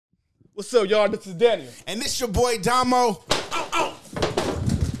What's up, y'all? This is Daniel. And this your boy Damo.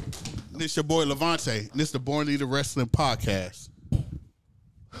 This your boy Levante. And this the Born Leader Wrestling Podcast.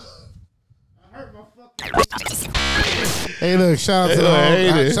 Hey, look, shout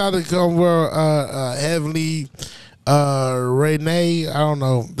out to come Heavenly Renee. I don't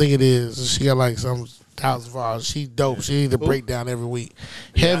know. I think it is. She got like some 1,000 followers. She dope. She need to break down every week.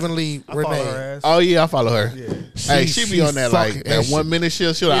 Heavenly Renee. Oh yeah, I follow her. Yeah. Hey, she be on that like that 1 minute she'll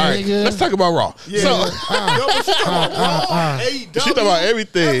like, all right, let's talk about Raw. Yeah. So, she talk about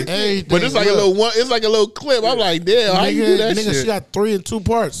everything. But it's like a little one. It's like a little clip. I'm like, damn, how you do that shit? She got 3 and 2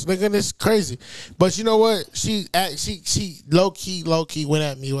 parts. Nigga, this crazy. But you know what? She low key went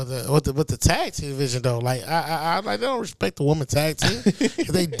at me with the tag team division though. Like I like they don't respect the woman tag team. If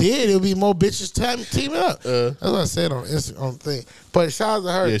they did, it would be more bitches teaming up. That's what I said on the thing. But shout out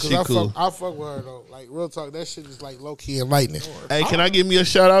to her because I fuck with her though. Like real talk, that shit is like low key enlightening. Hey, can I give me a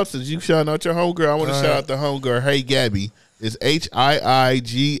shout out since you shouting out your homegirl? I want to shout out the homegirl. Hey Gabby, it's HIIGABII.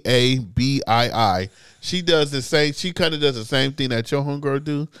 She does the same. She kind of does the same thing that your homegirl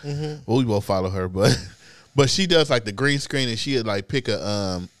do. Mm-hmm. Well, we both follow her, but she does like the green screen and she'd like pick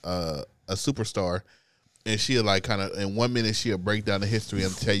a superstar. And she'll like kind of in 1 minute she'll break down the history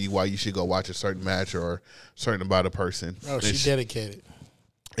and tell you why you should go watch a certain match or certain about a person. Oh, she's dedicated.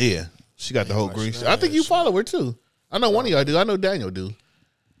 Yeah, she got the whole green. I think you follow her too. I know one of y'all do. I know Daniel do.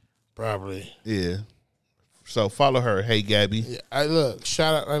 Probably. Yeah. So follow her. Hey Gabby. Yeah, I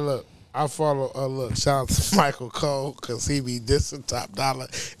follow. Shout out to Michael Cole because he be dissing Top Dollar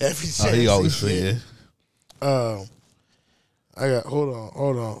every chance. He always saying. I got hold on.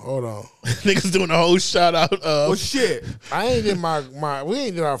 Niggas doing a whole shout out. Well, shit. I ain't in my we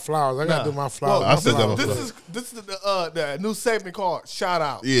ain't did our flowers. I gotta do my flowers. Well, this is the new segment called Shout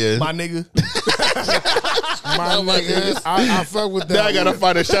Out. Yeah, my nigga. my niggas. I fuck with that. Now I gotta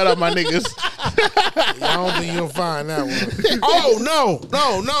find a shout out, my niggas. I don't think you'll find that one. Oh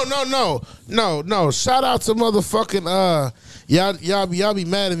no. Shout out to motherfucking y'all be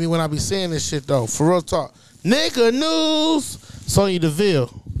mad at me when I be saying this shit though. For real talk. Nigga news. Sonya Deville.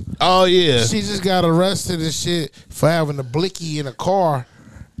 Oh yeah. She just got arrested and shit for having a blicky in a car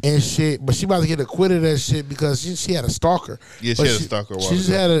and shit. But she about to get acquitted of that shit because she had a stalker. Yeah, she had a stalker. She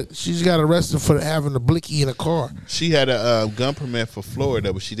just got arrested for having a blicky in a car. She had a gun permit for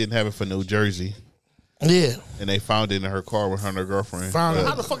Florida, but she didn't have it for New Jersey. Yeah. And they found it in her car with her and her girlfriend.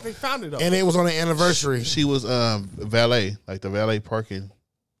 How the fuck they found it though? And it was on the anniversary. She was valet, like the valet parking.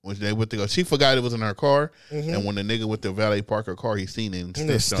 When they went to go, she forgot it was in her car, and when the nigga with the valet parked her car, he seen it and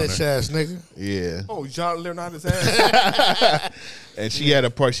stitched on her. Stitch ass nigga. Yeah. Oh, John Leonardo's ass. And she had a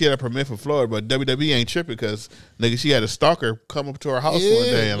permit for Florida, but WWE ain't tripping because nigga, she had a stalker come up to her house one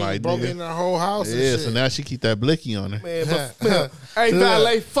day and like broke in her whole house. Yeah, so now she keep that blicky on her. Man, hey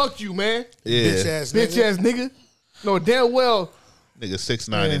valet, fuck you, man. Yeah. Bitch ass nigga. No, damn well. Nigga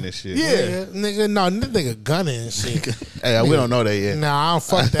 6'9" in this shit. Yeah. Nigga, no, this nigga gunning and shit. Hey, we don't know that yet. Nah, I don't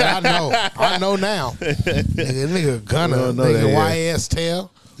fuck that. I know now. Nigga gunner. Nigga YS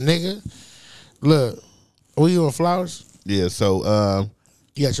tail. Nigga. Look, we doing flowers? Yeah, so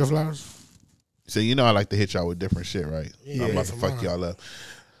you got your flowers? So you know I like to hit y'all with different shit, right? Yeah, I'm about to fuck y'all up.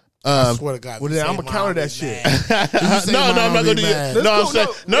 I swear to God. Well, then I'm gonna counter that shit. No, I'm not gonna do that. No, I'm saying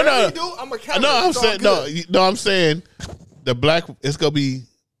no. I'm gonna counter. No, I'm saying no. I'm saying the black. It's gonna be.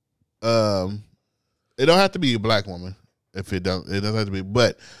 It don't have to be a black woman. If it doesn't have to be.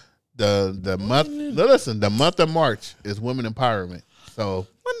 But the month. No, listen. The month of March is Women Empowerment. So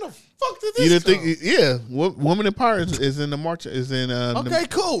when the fuck did this? You didn't think? Yeah, Women Empowerment is in the March. Is in. Okay,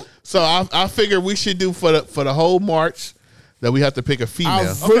 cool. So I figure we should do for the whole March. That we have to pick a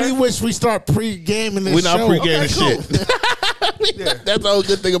female. I really wish we start pre-gaming this show. We're not pre-gaming shit. Yeah. That's the whole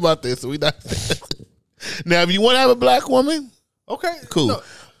good thing about this. We not. Now, if you want to have a black woman, okay, cool. No.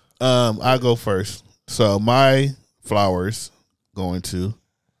 I'll go first. So my flowers going to.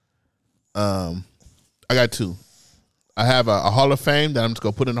 I got two. I have a Hall of Fame that I'm just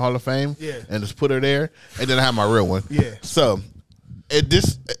gonna put in the Hall of Fame. Yeah. And just put her there, and then I have my real one. Yeah. So. It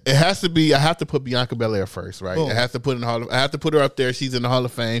has to be. I have to put Bianca Belair first, right? Boom. I have to put I have to put her up there. She's in the Hall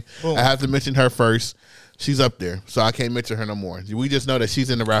of Fame. Boom. I have to mention her first. She's up there, so I can't mention her no more. We just know that she's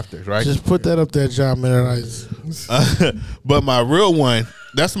in the rafters, right? Just put that up there, John Mineralize. But my real one,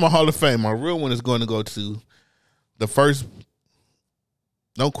 that's my Hall of Fame. My real one is going to go to the first.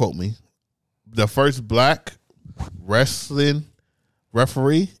 Don't quote me. The first black wrestling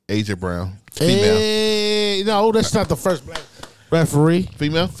referee, Aja Brown, female. Hey, no, that's not the first black referee.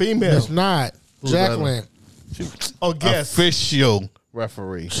 Female? It's not. Who's Jacqueline. Oh, guess. Official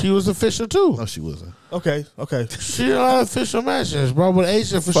referee. She was official too. No, she wasn't. Okay. She had official matches, bro. With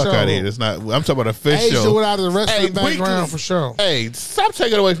Asia for Fuck sure. out of here. It's not. I'm talking about official. Asia without the wrestling Hey, background we- for sure. Hey, stop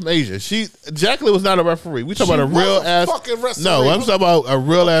taking it away from Asia. Jacqueline was not a referee. We talking about a was real a ass. fucking referee. No, I'm talking about a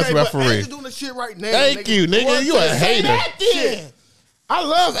real ass Okay, but referee. Asia doing the shit right now. Thank you, nigga. You a hater. That then. I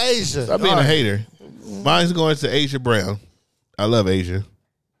love Asia. Stop being a hater. Mine's going to Asia Brown. I love Asia.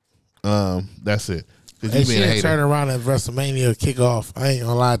 That's it. Cause Hey, you she being a didn't turn hater. around at WrestleMania kickoff. I ain't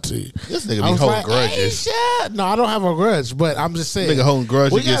gonna lie to you. This nigga I be was holding like, grudges. Asia? No, I don't have a grudge, but I'm just saying. Nigga holding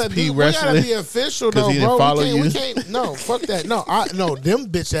grudge we against gotta P we gotta wrestling. be official 'Cause though, he didn't bro. follow We you? can't. No, fuck that. No, them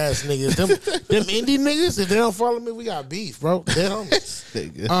bitch ass niggas. Them indie niggas. If they don't follow me, we got beef, bro. They don't.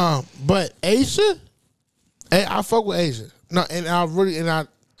 Nigga. But Asia, I fuck with Asia. No, and I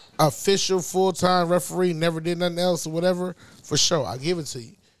official full time referee, never did nothing else or whatever. For sure, I give it to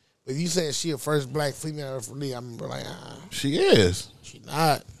you. If you saying she a first black female referee, I'm like, She is. she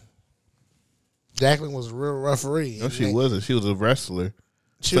not. Jacqueline was a real referee. No, she wasn't. She was a wrestler.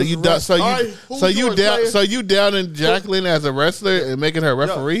 She So was you a down? wrestler. So All you? right, who's So you yours, down? player? So you down in Jacqueline as a wrestler and making her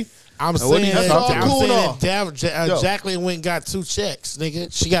referee? I'm Now, what are saying you that, talking I'm about? saying that Yo. Jacqueline went and got 2 checks,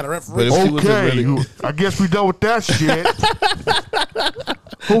 nigga. She got a But referee. if she was a Okay, really, I guess we done with that shit.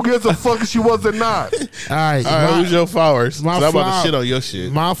 Who gives a fuck if she was or not? All right, all right, who's your flowers? my 'Cause I'm about flower- to shit on your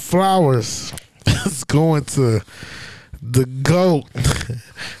shit. My flowers is going to the GOAT,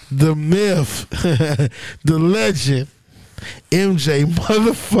 the myth, the legend, MJ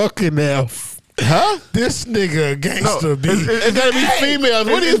motherfucking F. Huh? This nigga a gangster B. It's gotta be females.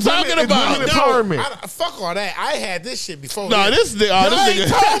 What are you it's talking women- it's about? women empowerment. Fuck all that. I had this shit before. No, this nigga. You ain't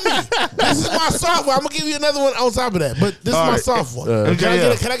This nigga. told me. This is my soft one. I'm gonna give you another one on top of that. But this is All my right. soft one.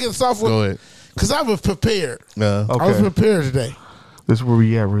 Okay. Can I get a soft one? Go ahead. Because I was prepared. I was Okay. prepared today. This is where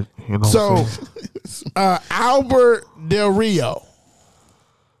we at. You know what So, I'm saying? Albert Del Rio,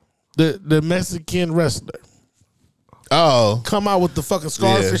 the Mexican wrestler, Oh, come out with the fucking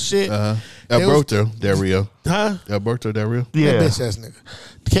scarf and shit. Alberto Del Rio. Huh? Alberto Del Rio. That Yeah, bitch ass nigga.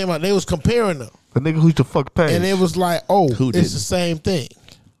 Came out, they was comparing them. the nigga who used to fuck pay. And it was like, oh, Who it's didn't? the same thing.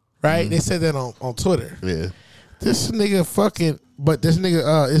 Right? They said that on Twitter. Yeah. This nigga fucking, but this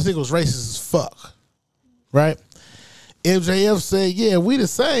nigga was racist as fuck. Right? MJF said, yeah, we the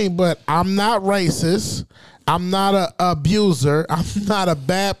same, but I'm not racist. I'm not a abuser. I'm not a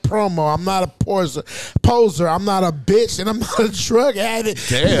bad promo. I'm not a poser. I'm not a bitch, and I'm not a drug addict.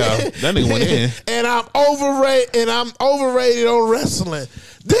 Damn, that nigga went in. And I'm overrated on wrestling.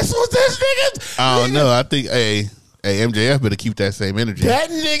 This was this nigga. I don't know. I think MJF better keep that same energy. That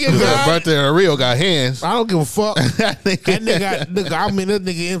nigga Because got. Alberto Del Rio got hands. I don't give a fuck. That That nigga, I mean, that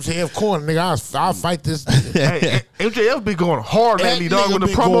nigga MJF corner, nigga. I'll fight this nigga. Hey, MJF be going hard That lately, dog. nigga With the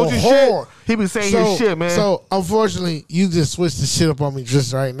be promos going and hard. shit, he been saying his shit, man. So unfortunately, you just switched the shit up on me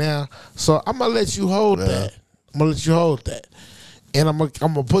just right now. So I'm gonna let you hold that. I'm gonna let you hold that. And I'm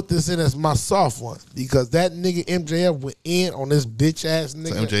gonna put this in as my soft one because that nigga MJF went in on this bitch ass So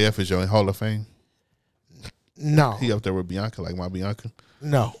nigga. MJF is your Hall of Fame. No, He up there with Bianca, like my Bianca.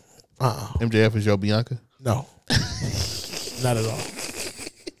 no, MJF is your Bianca. no, not at all.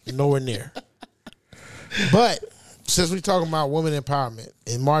 Nowhere near. But since we talking about women empowerment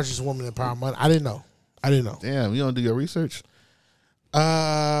and March is Women Empowerment, I didn't know. Damn, you don't do your research. We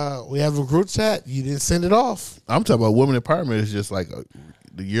have a group chat. You didn't send it off. I'm talking about women empowerment. Is just like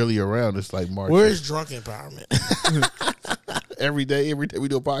the yearly around. It's like March. Where's drunk empowerment? every day we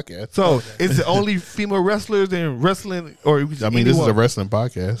do a podcast. so is it only female wrestlers in wrestling, or I mean, this is a wrestling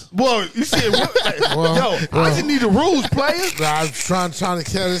podcast. Well, you said, I just need the rules, players. I'm trying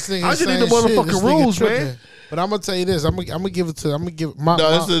to tell this nigga. I just same need the shit. motherfucking This nigga rules, tripping. man. But I'm gonna tell you this. I'm gonna give it to. I'm gonna give my.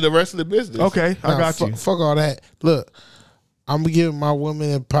 No, this is the rest of the business. Okay, I got you. Fuck all that. Look, I'm gonna give my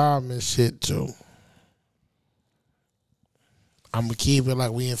women empowerment shit too. I'm gonna keep it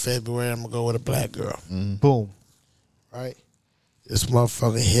like we in February. I'm gonna go with a black girl. Boom. Right. This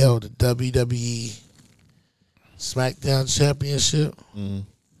motherfucker held the WWE SmackDown Championship and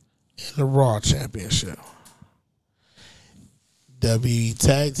the Raw Championship. WWE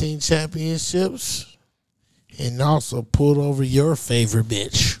Tag Team Championships, and also pulled over your favorite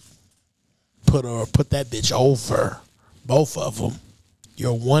bitch. Put that bitch over. Both of them.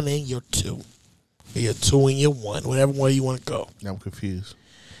 Your 1 and your 2. Or your 2 and your 1. Whatever way you want to go. I'm confused.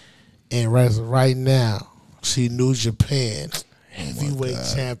 And right now, she New Japan heavyweight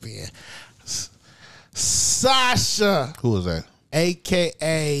champion. Sasha, Who was that?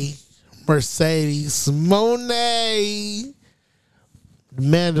 a.k.a. Mercedes Moné.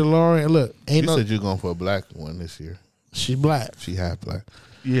 Mandalorian. Look, ain't You no... said you're going for a black one this year. She black. She half black.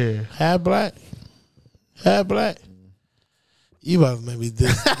 Yeah. Half black. Half black. You about to make me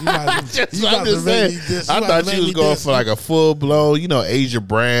diss. You about to I'm just saying. I thought you was going for like a full blown, Asia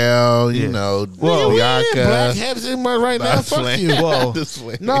Brown, Bianca. Black Habs in my right now. Fuck you. Whoa.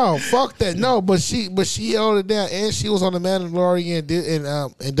 No, fuck that. No, but she held it down, and she was on the Mandalorian,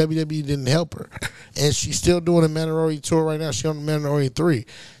 and WWE didn't help her, and she's still doing the Mandalorian tour right now. She on the Mandalorian 3.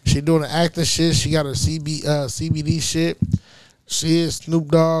 She doing the acting shit. She got her CBD shit. She is Snoop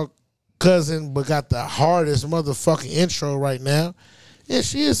Dogg cousin, but got the hardest motherfucking intro right now. And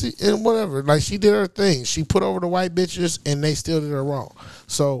she is, and whatever. Like, she did her thing. She put over the white bitches, and they still did her wrong.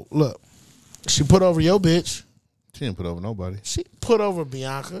 So, look, she put over your bitch. She didn't put over nobody. She put over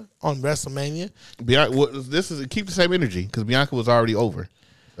Bianca on WrestleMania. Keep the same energy, because Bianca was already over.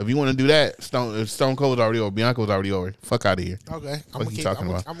 If you want to do that, Stone Cold was already over. Bianca was already over. Fuck out of here. Okay. What you talking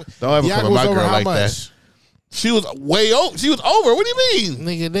about? Don't ever come at my girl like that. She was way over. She was over. What do you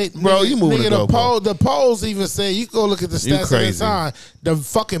mean? Nigga, you moving the polls even say, you go look at the stats at the time. The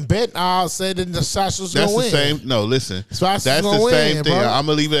fucking bet odds said that the Sasha was going to win. That's the same. No, listen. That's the same thing. I'm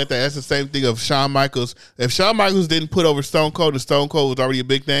going to leave it at that. That's the same thing of Shawn Michaels. If Shawn Michaels didn't put over Stone Cold, and Stone Cold was already a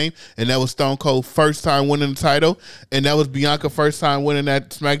big name, and that was Stone Cold first time winning the title, and that was Bianca first time winning that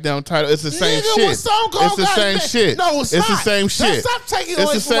SmackDown title, it's the same shit. It's the same shit. No, it's the same shit. Stop taking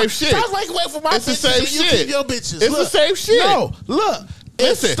away from my shit. Stop taking away from my bitches. It's the same shit. Your bitches. It's the same shit. No, look.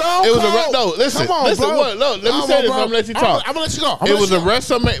 Listen, listen. Come on, listen, bro. Let me say this. I'm gonna let you talk. I'm gonna let you go. It was a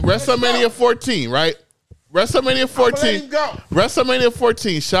WrestleMania 14, right? WrestleMania 14. WrestleMania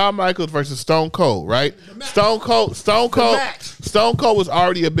 14. Shawn Michaels versus Stone Cold, right? Stone Cold was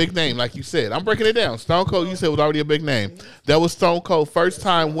already a big name, like you said. I'm breaking it down. Stone Cold, you said, was already a big name. That was Stone Cold first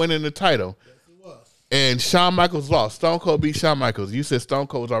time winning the title. And Shawn Michaels lost. Stone Cold beat Shawn Michaels. You said Stone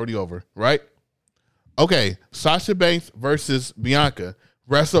Cold was already over, right? Okay, Sasha Banks versus Bianca,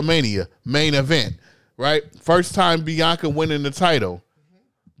 WrestleMania, main event, right? First time Bianca winning the title.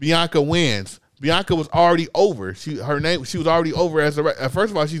 Bianca wins. Bianca was already over. She was already over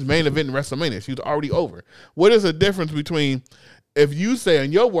first of all, she's main event in WrestleMania. She was already over. What is the difference between if you say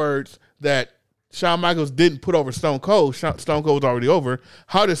in your words that Shawn Michaels didn't put over Stone Cold, Stone Cold was already over,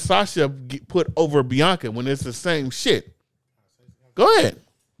 how does Sasha put over Bianca when it's the same shit? Go ahead.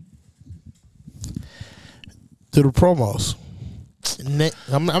 To the promos.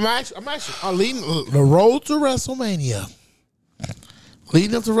 I'm leading the road to WrestleMania.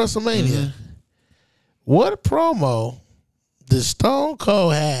 Leading up to WrestleMania. Mm-hmm. What promo does Stone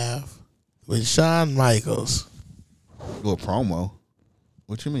Cold have with Shawn Michaels? What promo?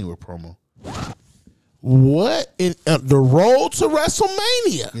 What you mean with promo? What in the road to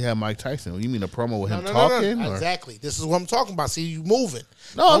WrestleMania? Yeah, Mike Tyson. You mean a promo with him talking? No. Exactly. This is what I'm talking about. See, you moving.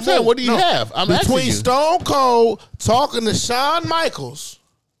 No, I'm saying, what do you have? I'm between Stone Cold talking to Shawn Michaels.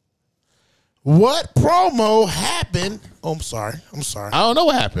 What promo happened? Oh, I'm sorry. I don't know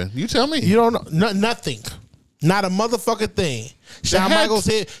what happened. You tell me. You don't know nothing. Not a motherfucking thing. Michaels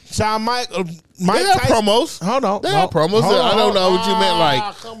hit. Mike Tyson promos. Hold on. They have promos. I don't know what you meant.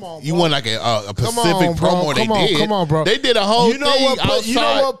 Like, come on, you want like a Pacific promo? They did. Come on, bro. They did a whole thing outside. You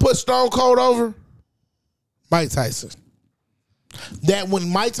know what put Stone Cold over? Mike Tyson. That when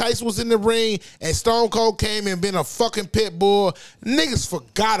Mike Tyson was in the ring and Stone Cold came and been a fucking pit bull, niggas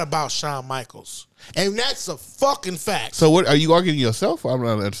forgot about Shawn Michaels. And that's a fucking fact. So what are you arguing yourself? I'm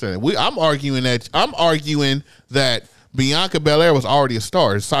not understanding. I'm arguing that Bianca Belair was already a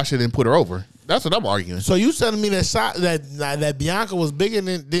star. Sasha didn't put her over. That's what I'm arguing. So you telling me that Bianca was bigger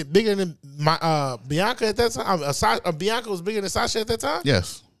than Bianca at that time? Bianca was bigger than Sasha at that time?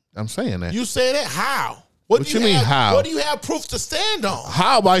 Yes, I'm saying that. You say that? How? What do you mean how? What do you have proof to stand on?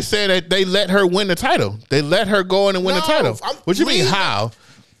 How? By saying that they let her win the title. They let her go in and win the title. What you mean how?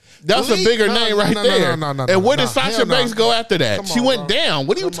 That's a bigger name right there. And where did Sasha Banks go after that? She went down.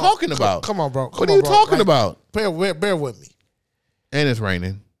 What are you talking about? Come on, bro. What are you talking about? Bear with me. And it's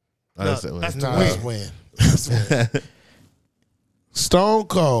raining. That's win. Stone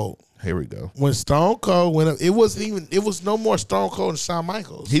Cold. Here we go. When Stone Cold went up, it was no more Stone Cold and Shawn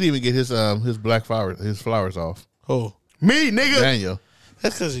Michaels. He didn't even get his black flowers, his flowers off. Who? Me, nigga. Daniel.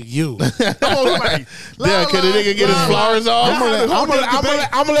 That's because of you. Damn, can the nigga get his flowers off? I'm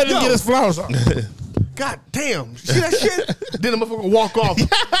gonna let him get his flowers off. God damn. See that shit? Then the motherfucker walk off.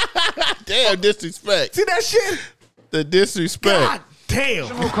 Damn, disrespect. See that shit? The disrespect. God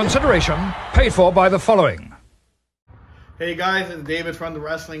damn. Consideration paid for by the following. Hey guys, it's David from the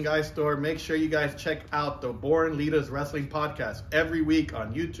Wrestling Guy Store. Make sure you guys check out the Born Leaders Wrestling Podcast every week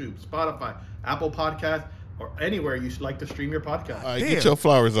on YouTube, Spotify, Apple Podcasts, or anywhere you like to stream your podcast. All right, get your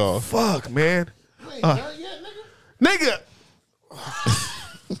flowers off. Fuck, man. Wait, nigga.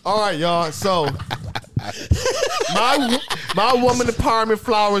 All right, y'all. So, My woman empowerment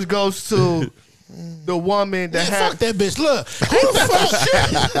flowers goes to the woman that Man, had. fuck that bitch. Look, who the fuck?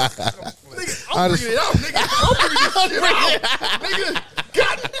 Nigga, I'm bringing it out, nigga. I'm bringing this shit out, nigga.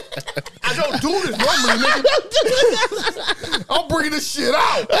 God, I don't do this normally, nigga. I'm bringing this shit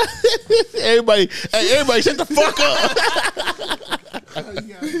out. Everybody, shut the fuck up.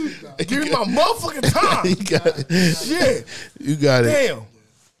 Give me my motherfucking time. You got it. Shit. You got it. Damn.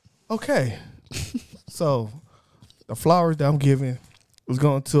 Okay. So, the flowers that I'm giving was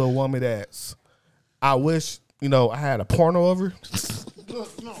going to a woman that's, I wish, I had a porno of her.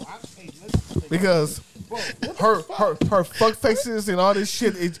 Because her fuck faces and all this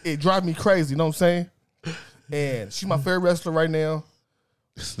shit, it drives me crazy, you know what I'm saying? And she's my favorite wrestler right now.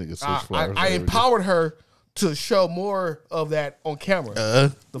 This nigga switch flowers. I empowered her to show more of that on camera.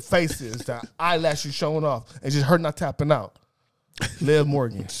 The faces, the eyelashes showing off, and just her not tapping out. Liv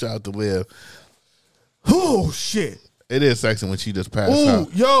Morgan. Shout out to Liv. Oh, shit. It is sexy when she just passed Ooh,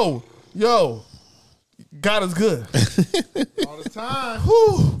 out. yo. God is good. All the time.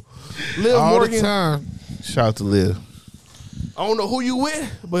 Whew. Liv All Morgan. the time. Shout out to Liv. I don't know who you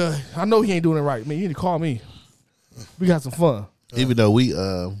with, but I know he ain't doing it right. Man, you need to call me. We got some fun. Even though we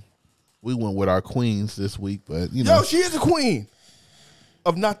went with our queens this week, but Yo, she is a queen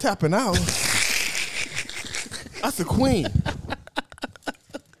of not tapping out. That's a queen.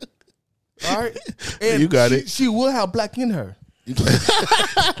 All right? And You got it. She will have black in her. you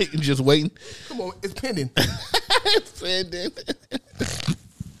just waiting. Come on, it's pending.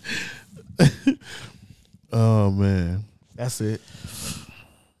 Oh man, That's it.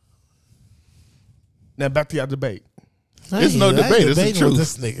 Now back to your debate. It's no debate. It's the truth.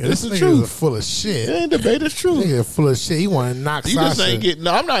 This nigga. It's This the nigga truth. is full of shit. it ain't debate. It's true. Nigga full of shit. He want to knock You Sasha. just ain't getting.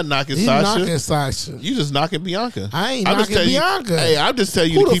 No, I'm not knocking He Sasha. knocking Sasha. You just knocking Bianca. I ain't I'm just knocking telling you- Bianca. Hey, I'm just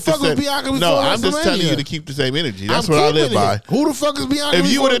telling you Who to the keep fuck the was same. Bianca No, before I'm just telling WrestleMania? you to keep the same energy. That's I'm what I live keeping by. it. Who the fuck is Bianca? If you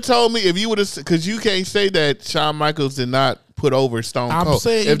before- would have told me, because you can't say that Shawn Michaels did not put over Stone I'm Cold.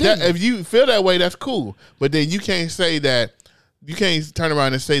 saying he didn't. If you feel that way, that's cool. But then you can't say that. You can't turn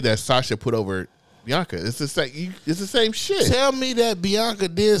around and say that Sasha put over Bianca. It's the same. It's the same shit. Tell me that Bianca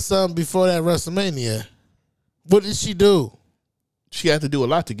did something before that WrestleMania. What did she do? She had to do a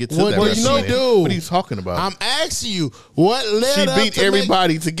lot to get to What that. did she WrestleMania. do? What are you talking about? I'm asking you. What led She up beat to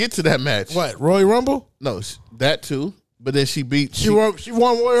everybody to get to that match. Make, what, Royal Rumble? No, that too. But then she beat. She won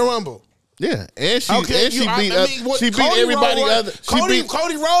Royal Rumble. Yeah, and she Okay, and she beat what, she beat Cody everybody won, other. Cody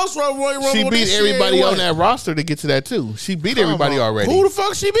Rhodes won Royal Rumble. She beat this year, everybody what? on that roster to get to that too. She beat Come everybody on. already. Who the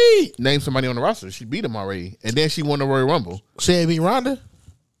fuck she beat? Name somebody on the roster. She beat them already, and then she won the Royal Rumble. She ain't beat Ronda.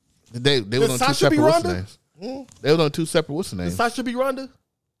 They was on two Sasha beat separate what's the Ronda? names. They was on two separate what's the Did names. Sasha beat Ronda?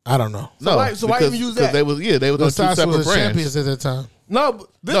 I don't know. No, why even use that? They was they was on two Sasha separate was the brands. champions at that time. No, but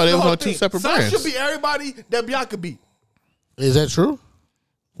this No, is they the was whole on two thing. separate Sasha brands. beat everybody that Bianca beat. Is that true?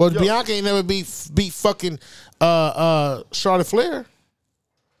 Well, Yo. Bianca ain't never beat fucking Charlotte Flair.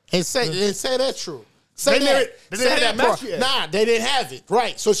 And say that's true. Say They that. never- they Say didn't have that match part. yet. Nah, they didn't have it.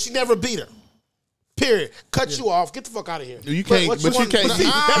 Right. So she never beat her. Period. Cut you off. Get the fuck out of here. You can't, What but you want- can't. but- You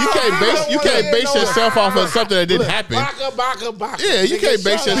Ah, can't base no, yourself off of something that didn't happen. Baka. Yeah, you can't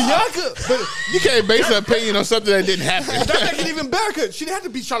base your Bianca, but you can't base your opinion on something that didn't happen. that make it even better because she didn't have to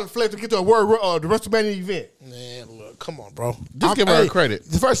beat Charlotte Flair to get to a the WrestleMania event. Man, look, come on, bro. Just give her credit.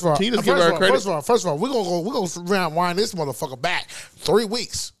 First of all, Can you just give her credit? First of all, we're gonna wind this motherfucker back 3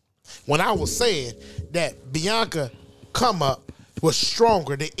 weeks. When I was saying that Bianca come up was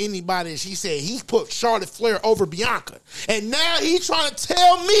stronger than anybody, she said he put Charlotte Flair over Bianca, and now he's trying to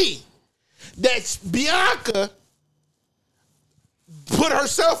tell me that Bianca put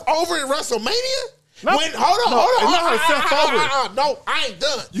herself over in WrestleMania. No, Hold on. it's not herself over. No, I ain't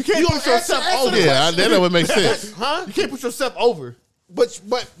done. You can't put gonna yourself answer over. the Yeah, question? that don't make sense. Huh? You can't put yourself over.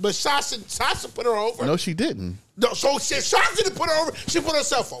 But Sasha put her over. No, she didn't. No, so Sasha didn't put her over. She put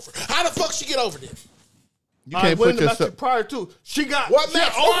herself over. How the fuck she get over there? You can't put winning the match yourself. prior to. She got What she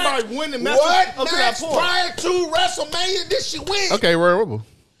match? got over by winning matches What up to that match point. prior to WrestleMania did she win? Okay, Royal Rumble.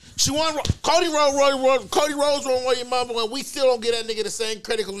 She won. Cody Rhodes won Royal Rumble, and we still don't get that nigga the same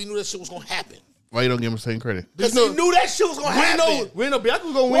credit because we knew that shit was gonna happen. Why you don't give him the same credit? Because we knew that shit was gonna happen. We know Bianca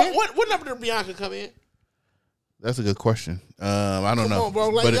was gonna win. What number did Bianca come in? That's a good question. I don't Come know. on, bro.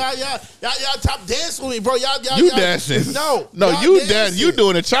 Like But y'all top dancing with me, bro. Y'all you dancing? No, y'all you dancing. You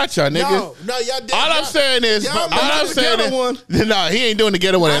doing a cha cha, nigga. No, y'all dancing. All I'm saying is, y'all all making I'm the saying ghetto is, no, he ain't doing the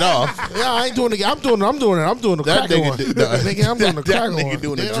ghetto one at all. Yeah, I ain't doing it. I'm doing the That cracker one. nigga, Nigga, I'm doing the that cracker nigga one.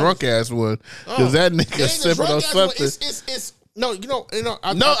 doing Yeah. the drunk ass one because that It nigga ain't a sipping drunk on ass one. something. It's no, you know. No,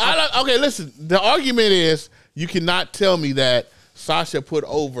 I don't. Okay, listen. The argument is you cannot tell me that Sasha put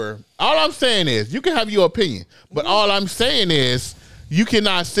over. All I'm saying is, you can have your opinion, but all I'm saying is, you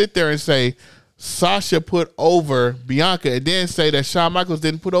cannot sit there and say Sasha put over Bianca and then say that Shawn Michaels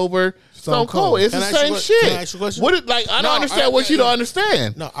didn't put over Stone Cold. It's the same shit. Can I ask you a question? What? I don't understand what you don't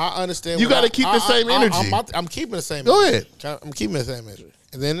understand. No, I understand. You got to keep the same energy. I'm keeping the same. Go energy. ahead. I'm keeping the same energy.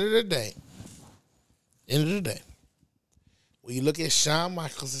 At the end of the day, when you look at Shawn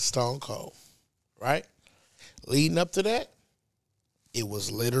Michaels and Stone Cold, right? Leading up to that, it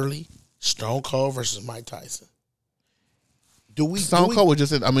was literally Stone Cold versus Mike Tyson. Stone Cold was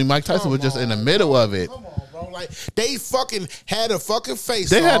just Mike Tyson was just in the middle of it. Come on, bro. Like, they fucking had a fucking face.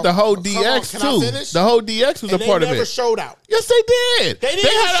 They had the whole DX too. The whole DX was a part of it. They never showed out. Yes, they did. They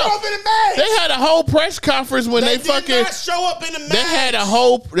didn't even show up in the match. They had a whole press conference when they fucking. They did not show up in the match. They had a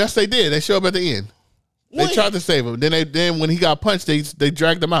whole. Yes, they did. They showed up at the end. They tried to save him. Then when he got punched, they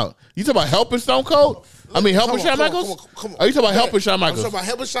dragged him out. You talking about helping Stone Cold? Helping Shawn Michaels? Are you talking about helping Shawn Michaels? I'm talking about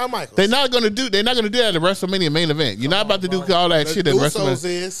helping Shawn Michaels. They're not gonna do that at the WrestleMania main event. You're not about to do all that shit at WrestleMania.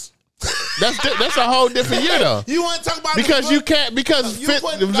 Is. That's a whole different year though. You want to talk about because you can't because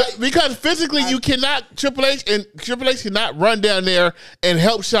physically you cannot Triple H cannot run down there and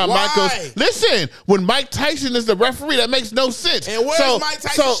help Shawn Michaels. Listen, when Mike Tyson is the referee, that makes no sense. And what does Mike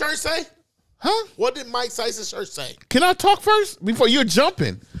Tyson's shirt say? Huh? What did Mike Tyson's shirt say? Can I talk first before you're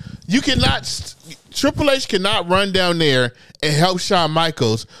jumping? You cannot. Triple H cannot run down there and help Shawn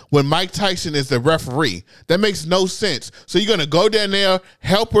Michaels when Mike Tyson is the referee. That makes no sense. So you're gonna go down there,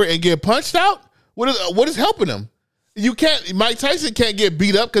 help her, and get punched out? What is helping him? You can't. Mike Tyson can't get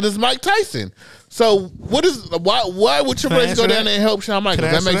beat up because it's Mike Tyson. So why would Triple H go down there and help Shawn Michaels?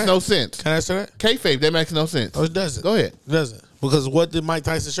 That makes no sense. Can I answer that? Kayfabe, that makes no sense. Oh, it doesn't. Go ahead. It doesn't. Because what did Mike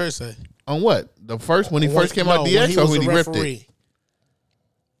Tyson's shirt say? On what? When he first came out DX or when he ripped it?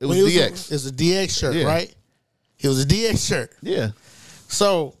 It was DX. It was a DX shirt, Yeah. right? It was a DX shirt. Yeah.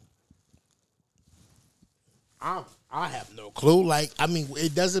 So I have no clue. Like,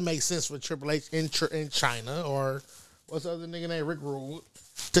 it doesn't make sense for Triple H in China or what's the other nigga named Rick Rude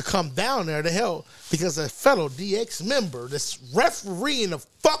to come down there to help because a fellow DX member that's refereeing a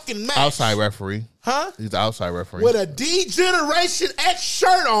fucking match. Outside referee. Huh? He's the outside referee. With a D-Generation X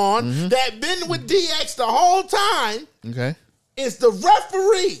shirt on that been with DX the whole time. Okay. It's the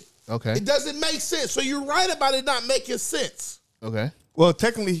referee. Okay. It doesn't make sense. So you're right about it not making sense. Okay. Well,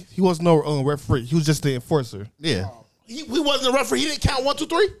 technically, he was no referee. He was just the enforcer. Yeah. He wasn't a referee. He didn't count 1, 2,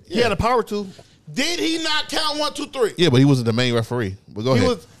 3. He had the power to. Did he not count 1, 2, 3? Yeah, but he wasn't the main referee. But go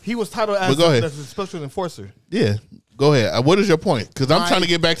ahead. He was titled as a special enforcer. Yeah. Go ahead. What is your point? Because I'm trying to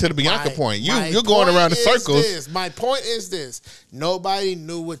get back to the Bianca point. You're going around in circles. My point is this. Nobody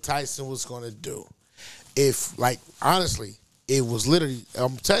knew what Tyson was going to do. If, honestly, it was literally,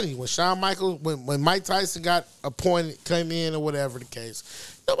 I'm telling you, when Shawn Michaels, when Mike Tyson got appointed, came in or whatever the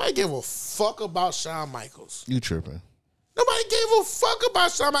case, nobody gave a fuck about Shawn Michaels. You tripping. Nobody gave a fuck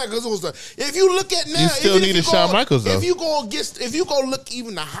about Shawn Michaels. If you look at now, you still needed Shawn Michaels though. If you go look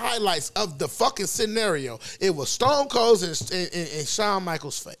even the highlights of the fucking scenario, it was Stone Cold and Shawn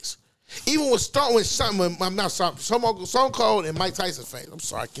Michaels' face. Even with Stone Cold and Mike Tyson's face. I'm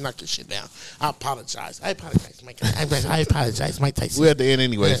sorry, I can knock this shit down. I apologize, Mike. I apologize, Mike Tyson. We're at the end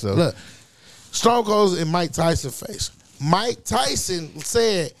anyway, so look, Stone Cold and Mike Tyson's face. Mike Tyson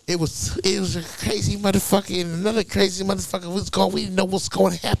said it was a crazy motherfucker and another crazy motherfucker was going. We didn't know what's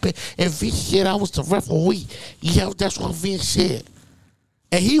going to happen. And Vince said I was the referee. Yeah, that's what Vince said.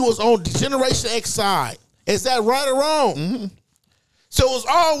 And he was on the Generation X side. Is that right or wrong? Mm-hmm. So it was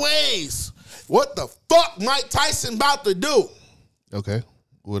always, what the fuck Mike Tyson about to do? Okay.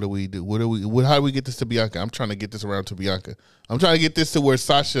 What do we do? How do we get this to Bianca? I'm trying to get this around to Bianca. I'm trying to get this to where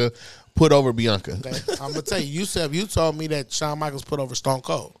Sasha put over Bianca. Okay. I'm gonna tell you, you told me that Shawn Michaels put over Stone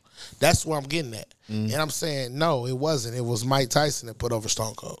Cold. That's where I'm getting at. And I'm saying, no, it wasn't. It was Mike Tyson that put over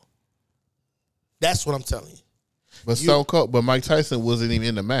Stone Cold. That's what I'm telling you. But Mike Tyson wasn't even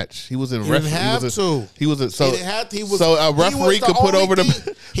in the match. He was in referee. He didn't have to. He was so. He didn't have to. He was, so a referee could put over the.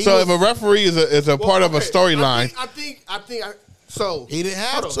 So if a referee is a part of a storyline, I think. So he didn't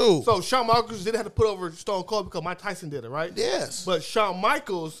have to. So Shawn Michaels didn't have to put over Stone Cold because Mike Tyson did it, right? Yes. But Stone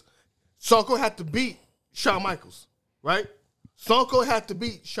Cold had to beat Shawn Michaels, right? Stone Cold had to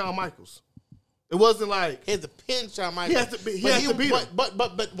beat Shawn Michaels. It wasn't like he had to pin Shawn Michaels. He had to beat him. But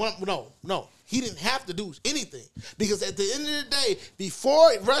no. He didn't have to do anything because at the end of the day,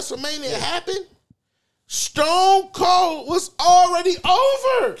 before WrestleMania happened, Stone Cold was already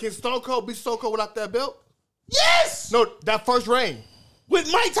over. Can Stone Cold beat Stone Cold without that belt? Yes. No, that first reign.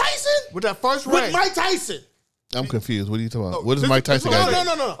 With Mike Tyson? With that first reign. With Mike Tyson. I'm confused. What are you talking about? Oh, What does this- Mike Tyson this-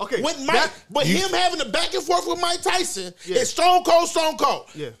 got? No. Okay, With Mike, him having the back and forth with Mike Tyson, Yeah. it's Stone Cold.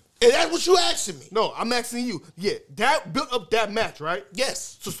 Yeah. And that's what you asking me. No, I'm asking you. Yeah, that built up that match, right?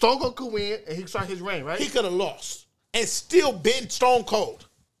 Yes. So Stone Cold could win and he start his reign, right? He could have lost and still been Stone Cold.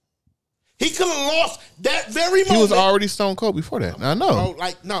 He could have lost that very moment. He was already Stone Cold before that. I know. Bro,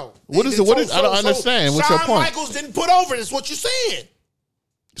 like, no. What is it? What is? I don't understand. What's your Shawn point? Michaels didn't put over. That's what you're saying.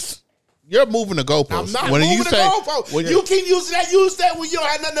 You're moving the goalposts. I'm not when moving you the say, goalpost. when You keep using that. Use that when you don't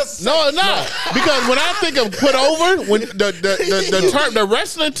have nothing else to say. No, not because when I think of put over, when the term, the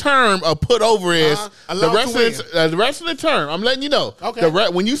wrestling term of put over is Allowed the wrestling term. I'm letting you know. Okay.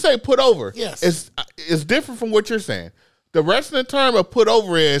 When you say put over, Yes. it's different from what you're saying. The wrestling term of put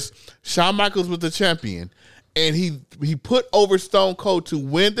over is Shawn Michaels was the champion, and he put over Stone Cold to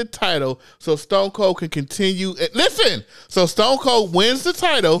win the title, so Stone Cold can continue. Listen, so Stone Cold wins the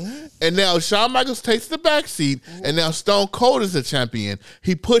title, and now Shawn Michaels takes the backseat, and now Stone Cold is the champion.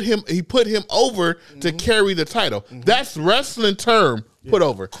 He put him over to carry the title. That's wrestling term put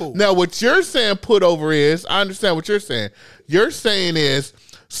over. Cool. Now what you're saying put over is, I understand what you're saying. You're saying is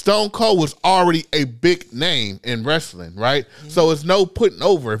Stone Cold was already a big name in wrestling, right? So it's no putting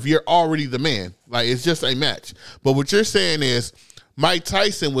over if you're already the man. Like, it's just a match. But what you're saying is Mike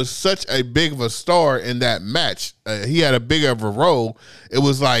Tyson was such a big of a star in that match. He had a bigger of a role. It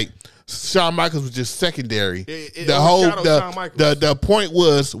was like Shawn Michaels was just secondary. It the overshadowed Shawn Michaels. the point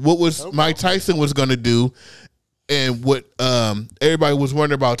was what was Mike Tyson was going to do. And what everybody was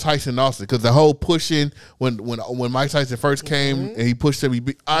wondering about Tyson Austin, because the whole pushing when Mike Tyson first came and he pushed him,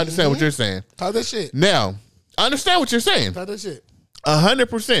 I understand what you're saying. Talk that shit. Now, I understand what you're saying. Talk that shit.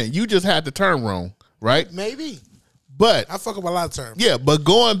 100%. You just had the term wrong, right? Maybe. But I fuck up a lot of terms. yeah, but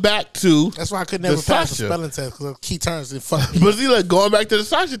going back to That's why I could never the pass the Sasha. spelling test because key terms didn't fuck me. But see, like going back to the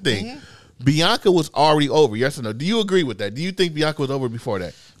Sasha thing, Bianca was already over. Yes or no? Do you agree with that? Do you think Bianca was over before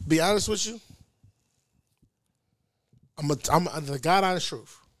that? Be honest with you. I'm the God honest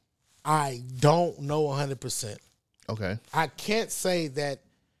truth. I don't know 100%. Okay. I can't say that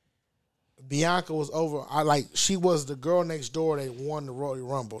Bianca was over. She was the girl next door that won the Royal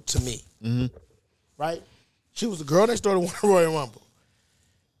Rumble to me. Mm-hmm. Right? She was the girl next door that won the Royal Rumble.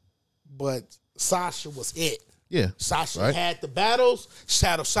 But Sasha was it. Yeah. Sasha had the battles.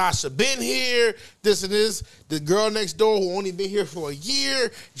 Sasha been here. This and this. The girl next door who only been here for a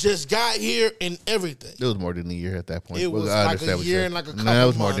year just got here and everything. It was more than a year at that point. It was I like understand a what year you're and like a saying. couple No, it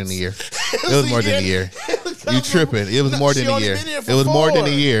was more months. than a year. It was more than a year. You tripping. It was No, more she than a only year. been here for It was more than a 4.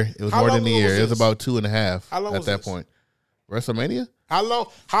 year. It was How more long than a ago year. was It was this? about 2.5 How long at was that this? point. WrestleMania? How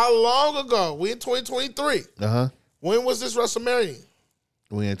long ago? We in 2023. Uh-huh. When was this WrestleMania?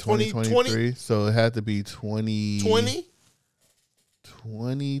 We in 2020? 2023, so it had to be 20... 20?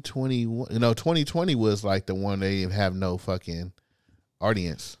 2021. You know, 2020 was like the one they didn't have no fucking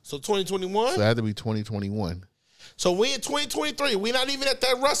audience. So 2021? So it had to be 2021. So we in 2023. We not even at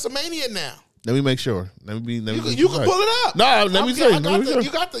that WrestleMania now. Let me make sure. Let me You can right. pull it up. No, let me see. Let me see. You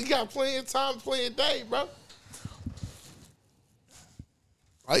got plenty of time, plenty of day, bro.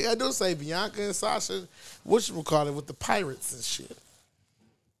 All you gotta do is say Bianca and Sasha, what you call it, with the Pirates and shit.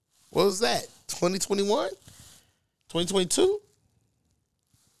 What was that? 2021? 2022?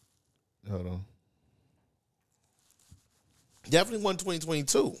 Hold on. Definitely won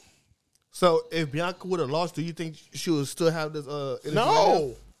 2022. So if Bianca would have lost, do you think she would still have this?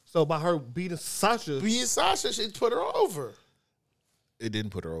 No. So by her beating Sasha, Being Sasha, she put her over. It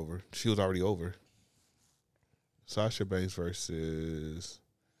didn't put her over. She was already over. Sasha Banks versus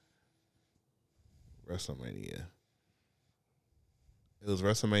WrestleMania. It was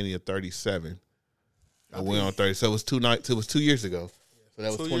WrestleMania 37. I went on 30. So it was 2 nights. It was 2 years ago. So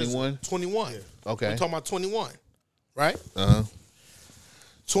that was 21. 21. Okay. We're talking about 21, right?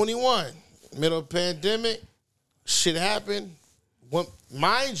 21. Middle of pandemic, shit happened.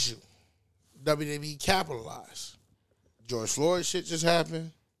 Mind you, WWE capitalized. George Floyd shit just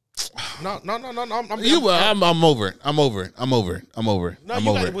happened. No. I'm over it. I'm over it. I'm over it. I'm over it. No, I'm you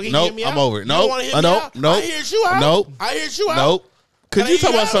over got- it. well, he Nope. hear me I'm out? over it. You don't Nope. wanna hear me Nope. out? Nope. I hear you out. Nope. I hear you out. Nope. Cause Can I you hear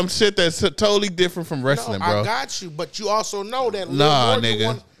talking you about out? some shit that's totally different from wrestling, No, bro. I got you, but you also know that. Nah, Lil Morgan nigga.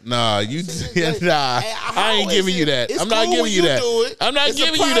 won- Nah, you. Hey, Nah, how I ain't is giving it? you that. It's I'm not cool giving when you that. do it. I'm not It's a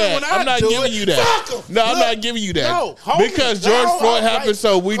giving you problem that. when I I'm not do giving it. you that. Fuck 'em. No, I'm Look. not giving you that. No, homie. Because No, George Floyd right. happened,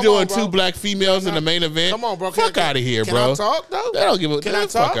 so we Come doing on, bro. 2 black females in the main event. Come on, bro. Fuck out of here, can bro. I talk, though? They don't give a Can I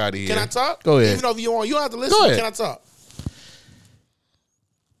fuck talk? out of here. Can I talk? Go ahead. Even though you don't have to listen. Go ahead. Can I talk?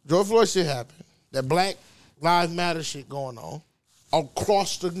 George Floyd shit happened. That Black Lives Matter shit going on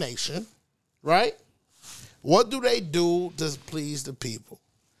across the nation, right? What do they do to please the people?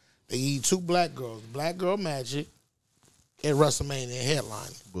 They need 2 black girls, Black Girl Magic and WrestleMania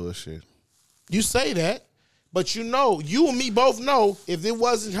headlining. Bullshit. You say that, but you and me both know if it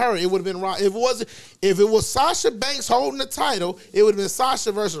wasn't her, it would have been right. If it was Sasha Banks holding the title, it would have been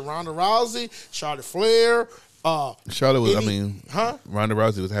Sasha versus Ronda Rousey, Charlotte Flair. Charlotte was. Huh? Ronda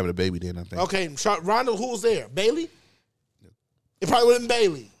Rousey was having a baby then. I think. Okay, Ronda, who was there? Bailey. It probably would have been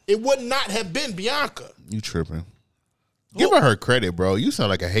Bailey. It would not have been Bianca. You tripping? Give her credit, bro. You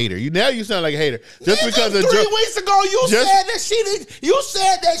sound like a hater. You sound like a hater. Just because of 3 weeks ago, you said that she did. You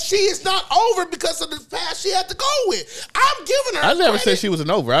said that she is not over because of the path she had to go with. I'm giving her. I never credit. said she was an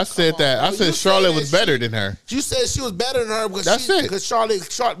over. I said that. I said Charlotte was better than her. You said she was better than her because That's it. Because Charlotte is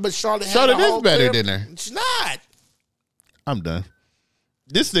better than her. She's not. I'm done.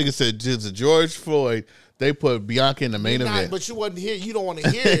 This nigga said just George Floyd. They put Bianca in the main event. But you wasn't here. You don't want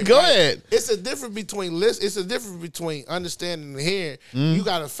to hear it. Go ahead. It's a difference between understanding and hearing. You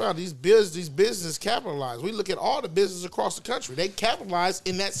got to find these businesses capitalize. We look at all the businesses across the country. They capitalize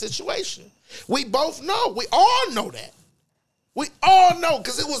in that situation. We both know. We all know that. We all know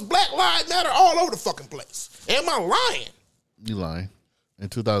because it was Black Lives Matter all over the fucking place. Am I lying? You lying. In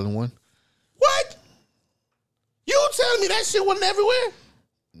 2001? What? You telling me that shit wasn't everywhere?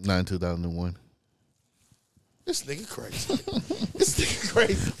 Not in 2001. This nigga crazy. This nigga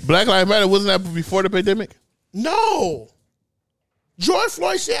crazy. Black Lives Matter, wasn't that before the pandemic? No. George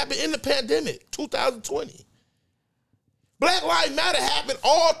Floyd shit happened in the pandemic, 2020. Black Lives Matter happened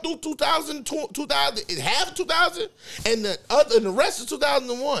all through 2000, half of 2000, and the rest of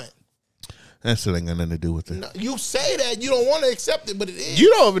 2001. That still ain't got nothing to do with it. No, you say that, you don't want to accept it, but it is.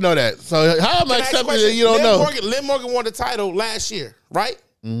 You don't even know that. So how am I accepting that you don't know? Lynn Morgan won the title last year, right?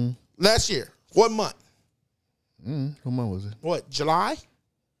 Mm-hmm. Last year. What month? What month was it? What, July?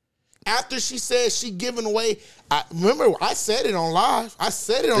 After she said she giving away, I said it on live. I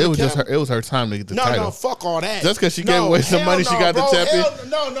said it on the camera. It was her time to get the title. No, fuck all that. Just because she gave away some money, she got the champion.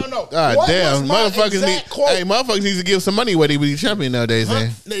 No. God damn, motherfuckers need to give some money away to be champion nowadays.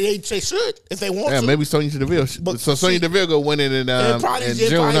 Man, they should if they want to. Maybe Sonya Deville. So Sonya Deville go win it in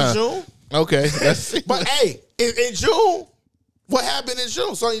June. Huh? Okay, but hey, in June, what happened in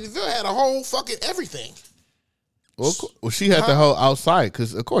June? Sonya Deville had a whole fucking everything. Well, she had the whole outside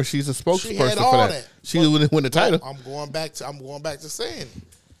because, of course, she's a spokesperson for that. She wouldn't win the title. I'm going back to saying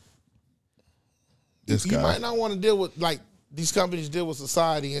this you guy might not want to deal with these companies deal with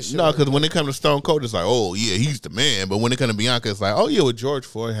society and shit. No, because when it comes to Stone Cold, it's like, oh yeah, he's the man. But when it comes to Bianca, it's like, oh yeah, what George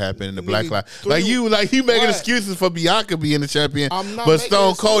Floyd happened in the Black Lives. You making excuses for Bianca being the champion, but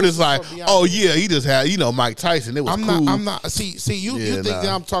Stone Cold is like, oh yeah, he just had Mike Tyson. It was cool. I'm not. See, you think that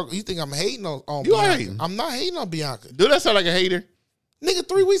I'm talking? You think I'm hating on you Bianca? Hating. I'm not hating on Bianca. Dude, that sound like a hater. Nigga,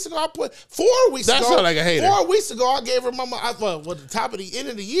 3 weeks ago, 4 weeks ago. That sound like a hater. 4 weeks ago, I gave her the top of the end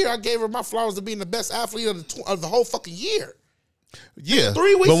of the year, I gave her my flowers to being the best athlete of the whole fucking year. Yeah,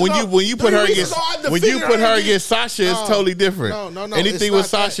 3 weeks but ago, when you put her against Sasha, it's totally different. No. Anything with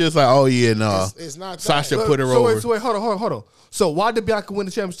Sasha, it's like, oh yeah, no. It's not that. Sasha put her over. Wait, hold on. So why did Bianca win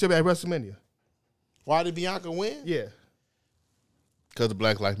the championship at WrestleMania? Why did Bianca win? Yeah. Because of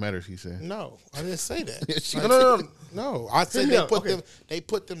Black Lives Matter, she said. No, I didn't say that. No. I said they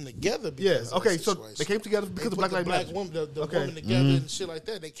put them together. Yes. Okay. So they came together because of Black Lives Matter. Woman together and shit like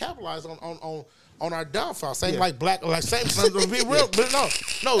that. They capitalized on our downfall. Same like be real, but no.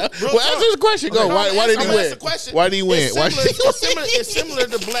 Well, answer the question. Go. Why did he win? Why did he win? It's similar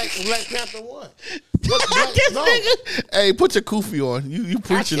to Black Panther 1. Hey, put your kufi on. You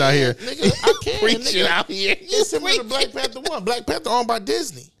preaching out here. Nigga, I can't. Preaching out here. It's similar to Black Panther 1. Black Panther owned by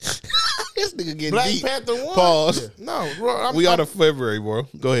Disney. This nigga getting Black deep. Panther 1. Pause. No, bro. We out of February, bro.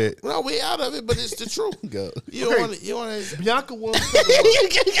 Go ahead. No, we out of it, but it's the truth. Go. You want to. Bianca won. This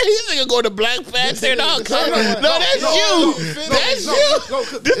nigga going to Black Panther. No, that's you. That's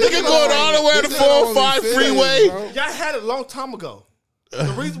you. This nigga going all the way to 405 freeway. Y'all had it a long time ago.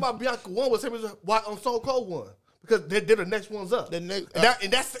 The reason why Bianca won was why Stone Cold won. Because they're the next ones up. And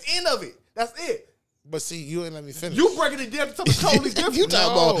that's the end of it. That's it. But see, you ain't let me finish. You breaking it down to something totally different.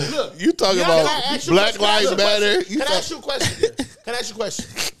 You talking about Black Lives Matter. Can I ask you a question?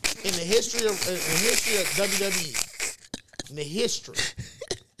 In the history of WWE,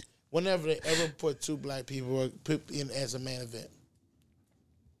 whenever they ever put 2 black people in as a main event,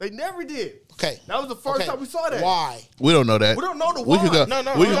 they never did. Okay, that was the first time we saw that. Why? We don't know that. We don't know the why. We could go.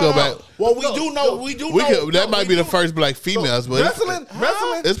 We could go back. Well, we do know. That might be the first black females, but wrestling.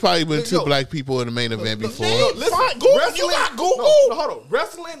 It's probably been 2 black people in the main event before. Listen, Google. You got Google. No, hold on.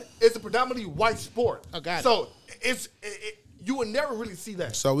 Wrestling is a predominantly white sport. Okay. So you would never really see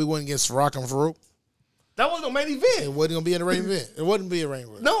that. So we went against Farouk and Farouk. That wasn't a main event. It wasn't gonna be in a main event. It wouldn't be a main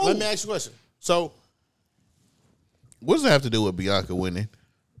event. No. Let me ask you a question. So, What does that have to do with Bianca winning?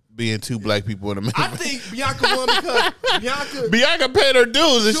 Being two black people in a main I event? think Bianca won because Bianca paid her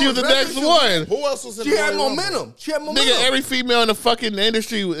dues and she was the next one. who else was in she the had Royal Rumble? momentum. She had momentum. Nigga, every female in the fucking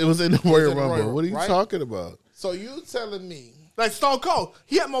industry it was in the Royal in the Rumble. Royal, What are you right? talking about? So you telling me? Like Stone Cold,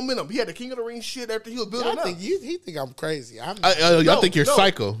 he had momentum. He had the King of the Ring shit after he was building I up. think he think I'm crazy. I'm I No, think you're no.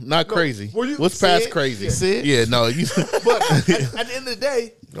 psycho, not crazy. Were you- What's See past it? crazy? You see it? Yeah, no. You, But at the end of the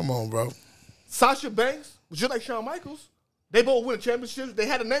day, come on, bro. Sasha Banks, just like Shawn Michaels, they both win championships. They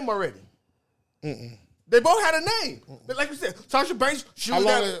had a name already. They both had a name. But like we said, Sasha Banks, she How was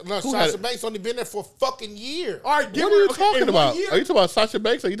long? that. No, who Sasha had it? Banks only been there for a fucking year. All right, give what are you her- talking in 1 about? year- Are you talking about Sasha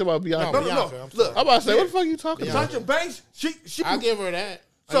Banks or are you talking about Bianca? No, no, Bianca, no. I'm Look, I'm about to say, what the fuck are you talking about? Sasha Banks, she I give her that.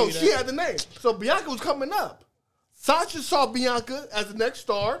 I so give she that. had the name. So Bianca was coming up. Sasha saw Bianca as the next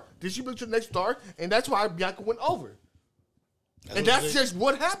star. Did she build the next star? And that's why Bianca went over. And that's just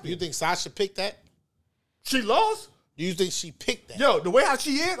what happened. You think Sasha picked that? She lost. Do you think she picked that? Yo, the way how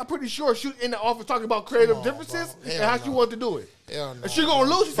she is, I'm pretty sure she in the office talking about creative on, differences bro. and Hell how no. she wanted to do it. Hell no, And she gonna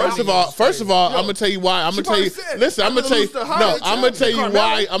lose. She First said, of all, Yo, I'm gonna tell you why. I'm she gonna tell you. probably said, Listen, I'm I'm gonna gonna tell you. lose to her. No, I'm gonna tell you Carmella.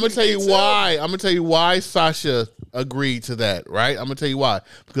 why. I'm gonna tell you You can't why. I'm gonna tell you why Sasha agreed to that. Right? I'm gonna tell you why.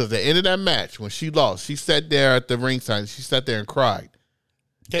 Because at the end of that match, when she lost, she sat there at the ringside. She sat there and cried.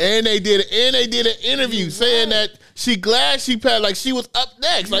 And they did an interview saying that she glad she passed, like she was up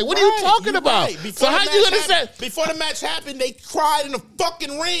next. Like, what are you talking about? Right. So how you gonna say? Before the match happened, they cried in the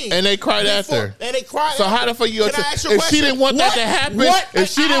fucking ring. And they cried after. And they cried. So after. how the fuck you Can gonna I ask say? you a If she question? didn't want that to happen, if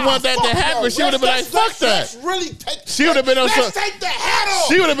she didn't want that to fuck happen, no. she would have been like, "Fuck that." Let's really take. She would have been on Let's some. take the hat off.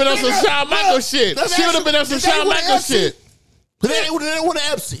 She would have been on some Nigga, Shawn Michaels shit. let me She ask would have you, been on some did they Shawn win Michaels FC? shit. They didn't win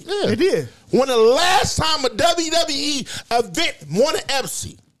an FC. Yeah. They did. When the last time a WWE event won an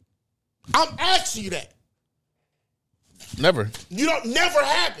FC? I'm asking you that. Never. You don't never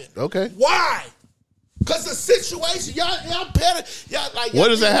happen. Okay. Why? Because the situation, y'all better, y'all like. What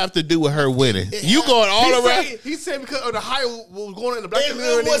does that have to do with her winning? You going all around? He said because of the high was going in the black It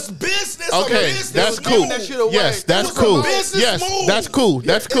community. was business. Okay, a business that's move. cool. that shit away. Yes, that's It was a cool. business Yes, move. that's cool.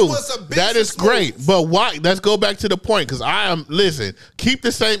 That's It cool. was a That is business great. move. But why? Let's go back to the point because listen, keep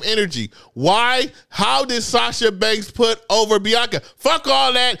the same energy. Why? How did Sasha Banks put over Bianca? Fuck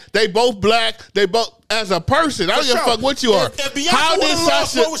all that. They both black. They both, as a person, I don't give a fuck what you are. If Bianca How did would've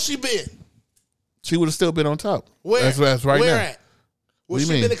lost, Sasha? where would she been? She would have still been on top. Where? That's right Where now. at? Was What do she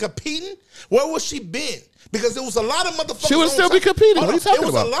you mean? been competing? Where was she been? Because there was a lot of motherfuckers. She would on still top. be competing. Hold What are you on. talking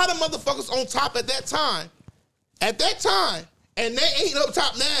There was about? a lot of motherfuckers on top at that time. At that time, and they ain't up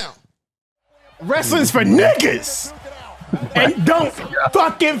top now. Wrestling's for niggas. And don't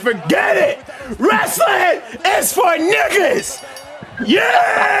fucking forget it. Wrestling is for niggas.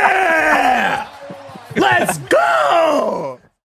 Yeah! Let's go!